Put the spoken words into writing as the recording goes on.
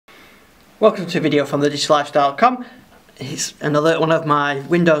Welcome to a video from thedigital-lifestyle.com. It's another one of my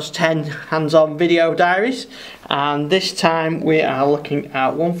Windows 10 hands-on video diaries, and this time we are looking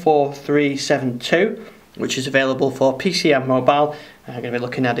at 14372, which is available for PC and mobile. I'm going to be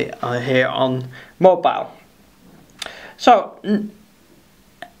looking at it here on mobile. So,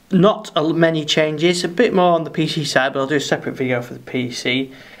 not many changes, a bit more on the PC side, but I'll do a separate video for the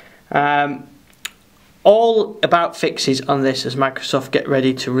PC. All about fixes on this as Microsoft get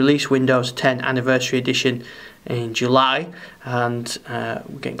ready to release Windows 10 Anniversary Edition in July, and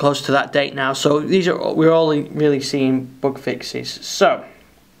we're getting close to that date now. So we're only really seeing bug fixes. So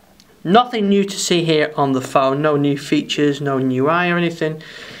nothing new to see here on the phone. No new features, no new UI or anything.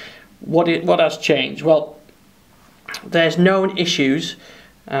 What has changed? Well, there's known issues,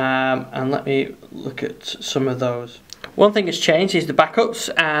 and let me look at some of those. One thing that's changed is the backups,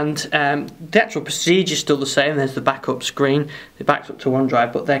 and the actual procedure is still the same. There's the backup screen, it backs up to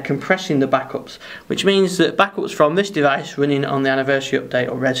OneDrive, but they're compressing the backups, which means that backups from this device running on the Anniversary Update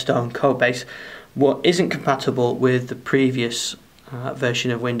or Redstone codebase isn't compatible with the previous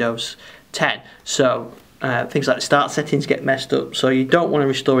version of Windows 10. So things like the start settings get messed up, so you don't want to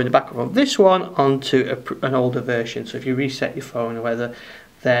restore the backup of this one onto an older version. So if you reset your phone or whatever,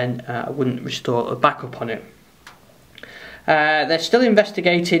 then I wouldn't restore a backup on it. They're still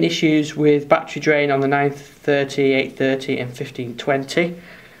investigating issues with battery drain on the 930, 830 and 1520,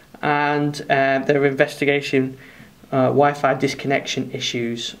 and they're investigating Wi-Fi disconnection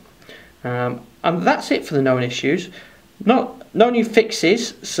issues, and that's it for the known issues. No new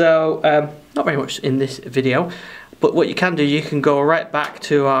fixes, so not very much in this video, but what you can do, you can go right back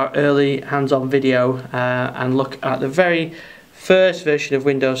to our early hands-on video and look at the very first version of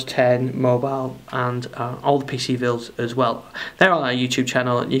Windows 10 mobile and all the PC builds as well. They're on our YouTube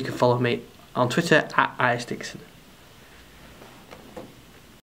channel, and you can follow me on Twitter @ISDixon.